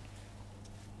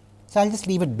 So, I will just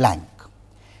leave it blank,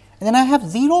 and then I have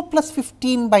 0 plus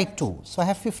 15 by 2. So, I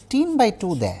have 15 by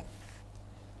 2 there.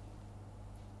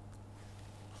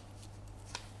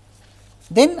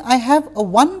 Then I have a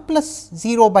 1 plus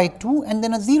 0 by 2 and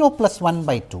then a 0 plus 1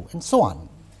 by 2 and so on.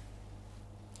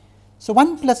 So,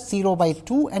 1 plus 0 by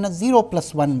 2 and a 0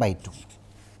 plus 1 by 2,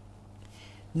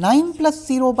 9 plus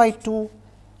 0 by 2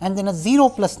 and then a 0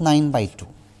 plus 9 by 2,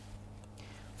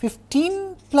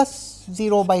 15 plus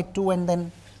 0 by 2 and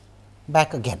then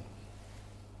back again.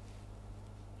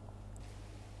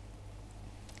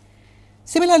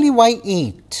 Similarly, y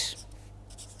 8.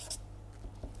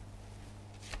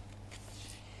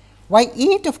 Y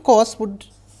 8 of course would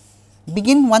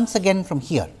begin once again from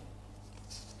here.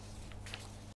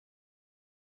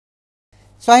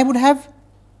 So, I would have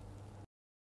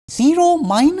 0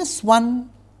 minus 1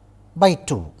 by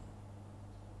 2,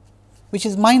 which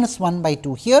is minus 1 by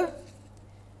 2 here,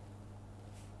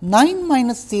 9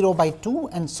 minus 0 by 2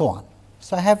 and so on.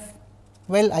 So, I have,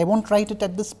 well, I will not write it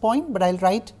at this point, but I will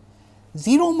write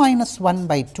 0 minus 1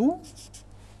 by 2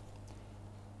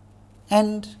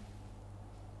 and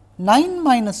 9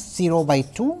 minus 0 by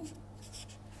 2,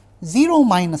 0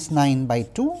 minus 9 by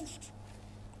 2,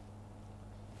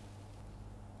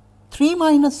 3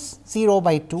 minus 0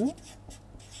 by 2,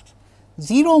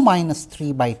 0 minus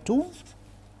 3 by 2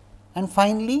 and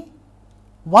finally,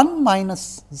 1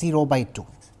 minus 0 by 2.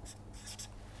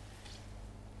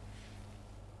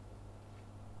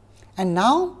 And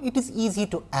now, it is easy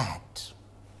to add.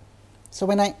 So,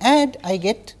 when I add, I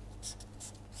get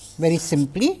very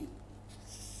simply,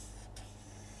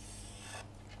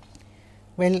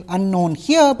 well, unknown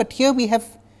here, but here we have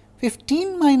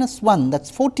 15 minus 1, that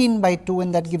is 14 by 2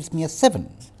 and that gives me a 7.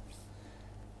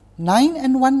 9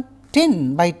 and 1,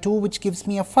 10 by 2, which gives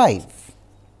me a 5.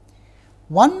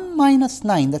 1 minus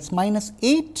 9, that is minus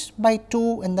 8 by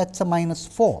 2 and that is a minus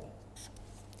 4.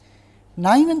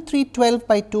 9 and 3, 12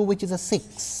 by 2, which is a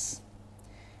 6.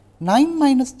 9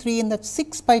 minus 3 and that is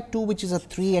 6 by 2, which is a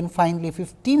 3, and finally,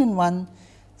 15 and 1,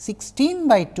 16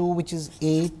 by 2, which is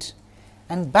 8.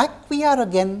 And back we are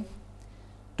again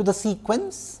to the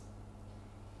sequence,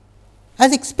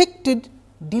 as expected,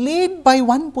 delayed by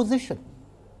 1 position.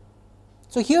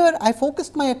 So, here I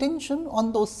focused my attention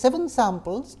on those 7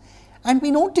 samples and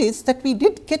we noticed that we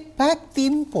did get back the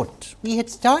input. We had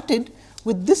started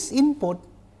with this input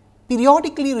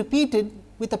periodically repeated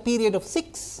with a period of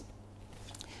 6.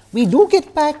 We do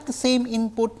get back the same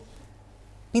input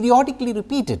periodically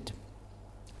repeated.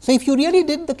 So, if you really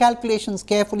did the calculations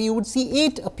carefully, you would see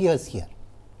 8 appears here.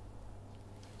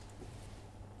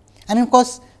 And of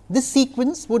course, this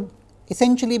sequence would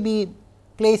essentially be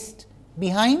placed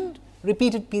behind,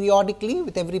 repeated periodically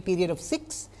with every period of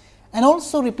 6, and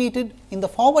also repeated in the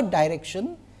forward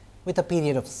direction with a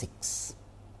period of 6.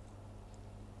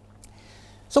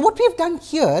 So, what we have done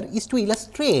here is to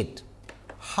illustrate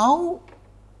how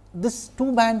this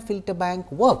 2-band filter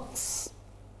bank works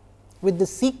with the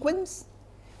sequence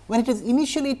when it is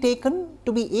initially taken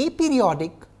to be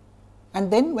aperiodic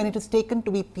and then when it is taken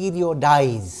to be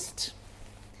periodized.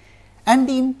 And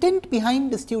the intent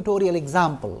behind this tutorial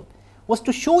example was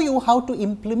to show you how to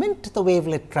implement the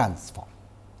wavelet transform.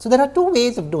 So, there are 2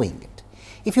 ways of doing it.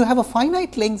 If you have a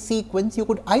finite length sequence, you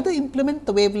could either implement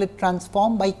the wavelet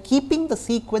transform by keeping the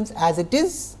sequence as it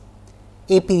is,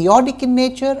 aperiodic in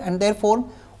nature, and therefore,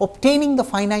 obtaining the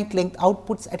finite length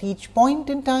outputs at each point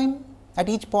in time, at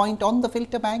each point on the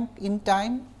filter bank in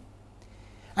time,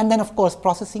 and then of course,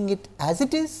 processing it as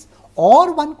it is,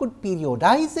 or one could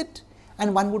periodize it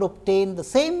and one would obtain the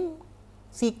same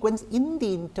sequence in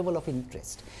the interval of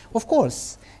interest. Of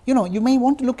course, you may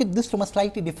want to look at this from a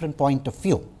slightly different point of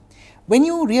view. When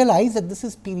you realize that this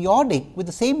is periodic with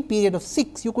the same period of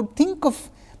 6, you could think of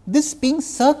this being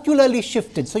circularly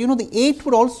shifted. So, the 8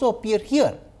 would also appear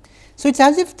here. So, it is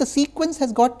as if the sequence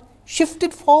has got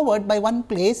shifted forward by one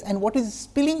place and what is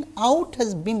spilling out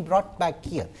has been brought back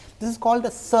here. This is called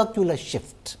a circular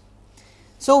shift.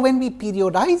 So, when we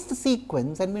periodize the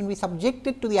sequence and when we subject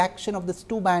it to the action of this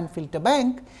 2-band filter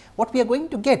bank, what we are going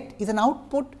to get is an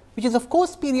output which is of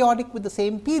course periodic with the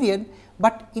same period,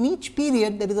 but in each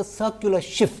period there is a circular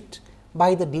shift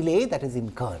by the delay that is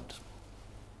incurred.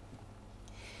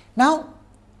 Now,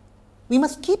 we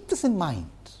must keep this in mind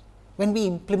when we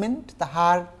implement the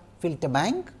Haar filter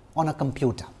bank on a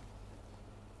computer.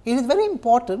 It is very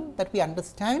important that we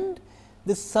understand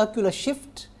this circular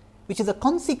shift, which is a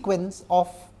consequence of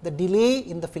the delay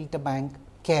in the filter bank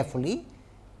carefully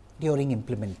during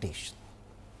implementation.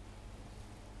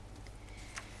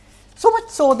 So much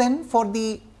so then for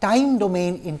the time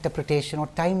domain interpretation or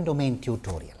time domain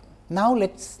tutorial. Now,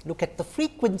 let us look at the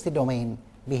frequency domain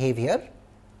behavior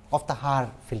of the Haar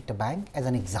filter bank as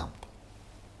an example.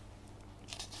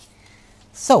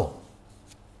 So,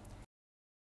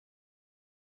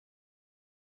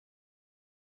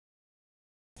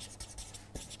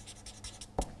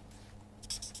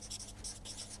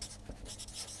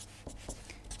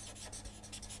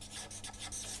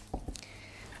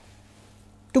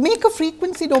 to make a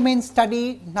frequency domain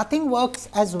study, nothing works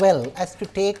as well as to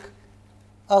take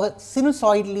a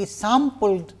sinusoidally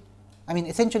sampled,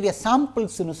 essentially a sampled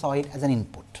sinusoid as an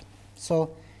input.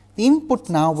 So, the input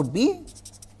now would be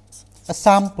a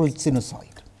sampled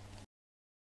sinusoid.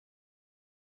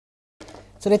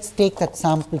 So, let us take that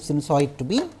sampled sinusoid to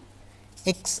be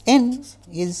x n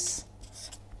is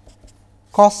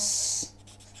cos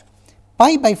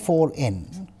pi by 4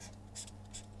 n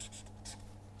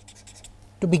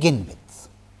to begin with.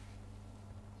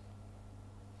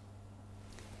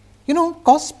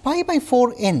 Cos pi by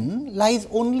 4 n lies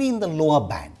only in the lower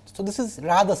band. So, this is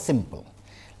rather simple.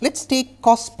 Let us take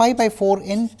cos pi by 4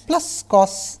 n plus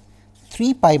cos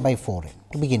 3 pi by 4 n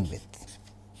to begin with.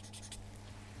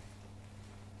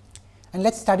 And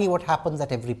let us study what happens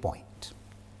at every point.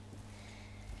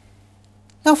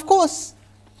 Now, of course,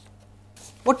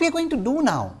 what we are going to do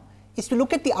now is to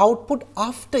look at the output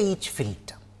after each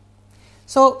filter.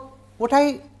 So, what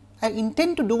I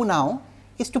intend to do now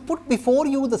is to put before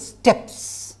you the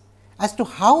steps as to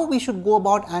how we should go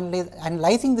about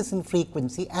analyzing this in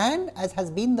frequency, and as has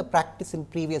been the practice in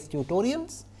previous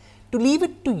tutorials, to leave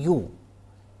it to you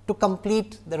to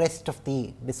complete the rest of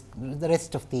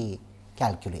the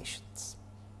calculations.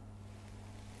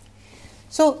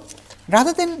 So,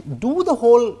 rather than do the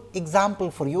whole example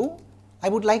for you, I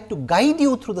would like to guide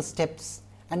you through the steps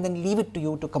and then leave it to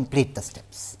you to complete the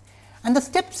steps. And the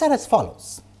steps are as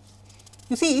follows.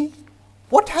 You see,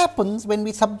 what happens when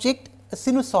we subject a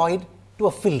sinusoid to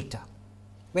a filter?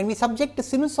 When we subject a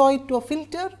sinusoid to a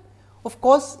filter, of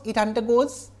course, it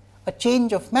undergoes a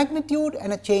change of magnitude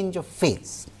and a change of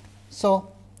phase.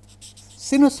 So,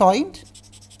 sinusoid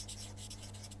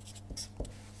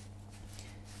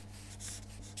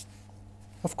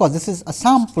of course, this is a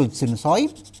sampled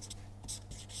sinusoid.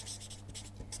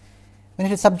 When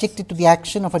it is subjected to the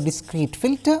action of a discrete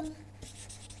filter,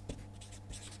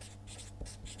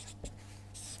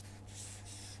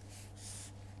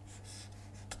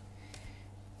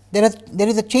 there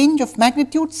is a change of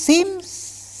magnitude,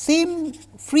 same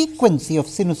frequency of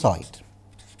sinusoid,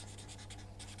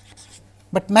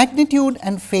 but magnitude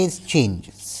and phase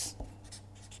changes.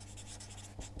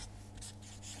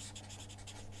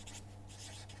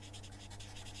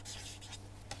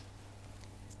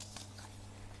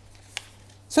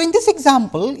 So, in this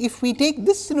example, if we take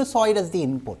this sinusoid as the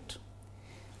input,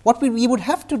 what we would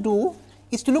have to do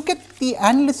is to look at the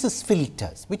analysis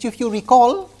filters, which if you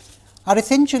recall are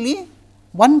essentially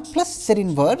 1 plus Z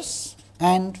inverse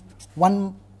and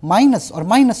 1 minus or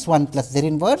minus 1 plus Z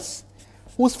inverse,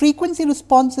 whose frequency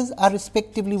responses are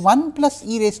respectively 1 plus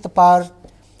e raised to the power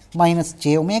minus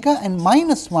j omega and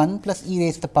minus 1 plus e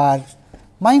raised to the power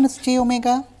minus j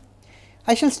omega.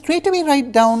 I shall straight away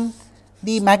write down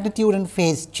the magnitude and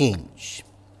phase change.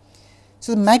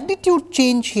 So, the magnitude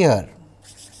change here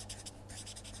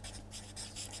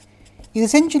is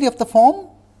essentially of the form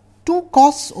 2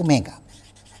 cos omega,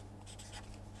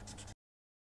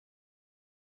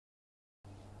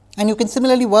 and you can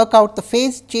similarly work out the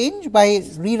phase change by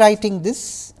rewriting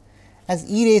this as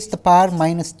e raised to the power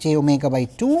minus j omega by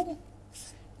 2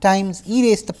 times e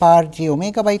raised to the power j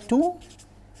omega by 2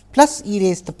 plus e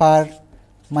raised to the power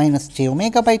minus j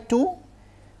omega by 2,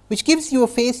 which gives you a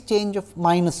phase change of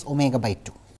minus omega by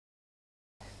 2.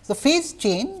 So, phase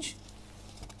change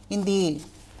in the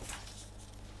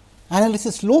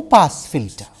analysis low pass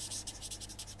filter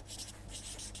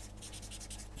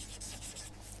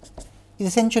is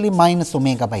essentially minus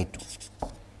omega by 2.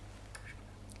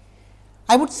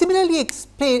 I would similarly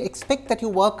expect that you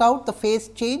work out the phase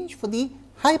change for the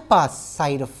high pass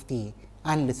side of the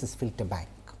analysis filter bank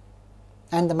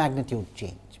and the magnitude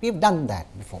change. We have done that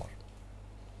before.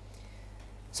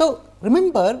 So,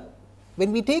 remember,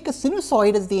 when we take a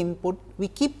sinusoid as the input, we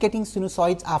keep getting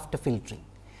sinusoids after filtering.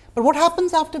 But what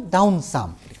happens after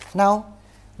downsampling? Now,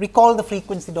 recall the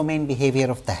frequency domain behavior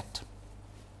of that.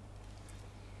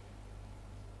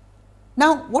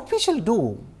 Now, what we shall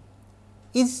do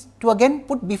is to again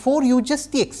put before you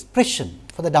just the expression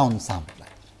for the downsampler.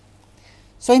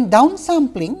 So, in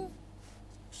downsampling,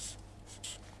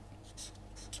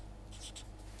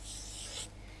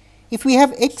 if we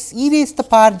have x e raised to the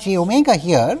power j omega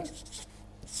here,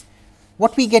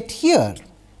 what we get here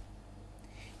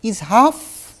is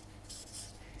half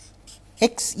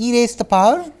x e raised to the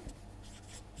power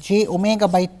j omega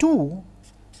by 2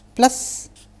 plus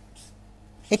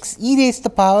x e raised to the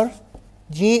power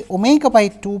j omega by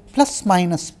 2 plus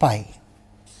minus pi.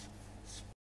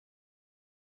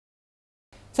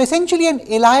 So, essentially an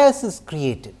alias is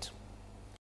created.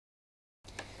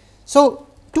 So,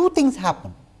 two things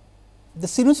happen. The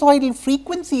sinusoidal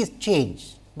frequency is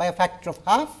changed by a factor of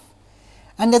half,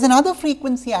 and there is another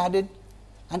frequency added,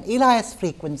 an alias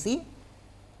frequency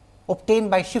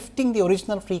obtained by shifting the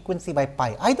original frequency by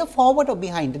pi, either forward or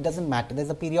behind, it does not matter, there is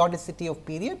a periodicity of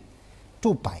period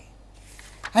 2 pi.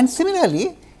 And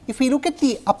similarly, if we look at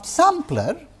the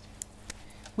upsampler,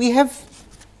 we have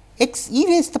x e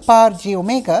raised to the power j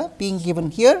omega being given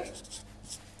here,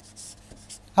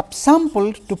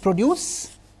 upsampled to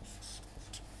produce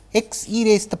x e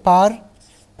raised to the power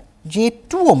j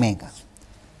 2 omega.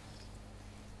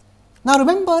 Now,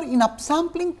 remember, in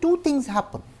upsampling two things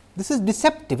happen. This is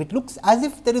deceptive, it looks as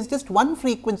if there is just one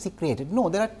frequency created. No,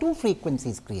 there are two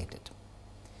frequencies created.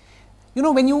 You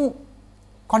know, when you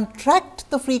contract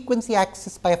the frequency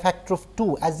axis by a factor of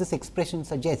 2, as this expression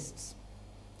suggests,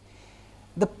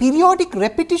 the periodic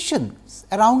repetitions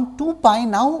around 2 pi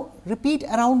now repeat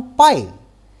around pi.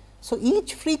 So,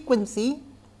 each frequency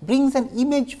brings an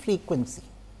image frequency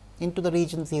into the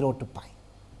region 0 to pi.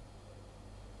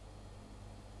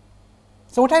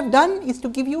 So, what I have done is to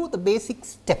give you the basic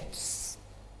steps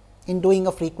in doing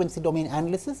a frequency domain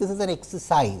analysis. This is an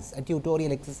exercise, a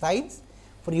tutorial exercise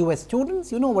for you as students.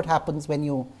 You know what happens when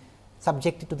you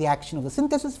subject it to the action of the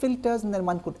synthesis filters, and then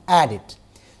one could add it.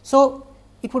 So,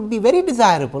 it would be very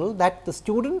desirable that the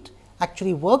student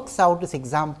actually works out this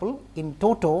example in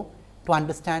toto to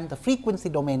understand the frequency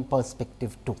domain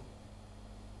perspective too.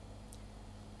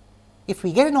 If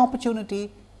we get an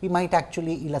opportunity, we might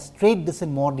actually illustrate this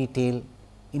in more detail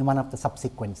in one of the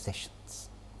subsequent sessions.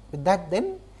 With that,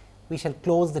 then we shall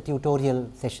close the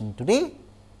tutorial session today.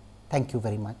 Thank you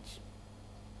very much.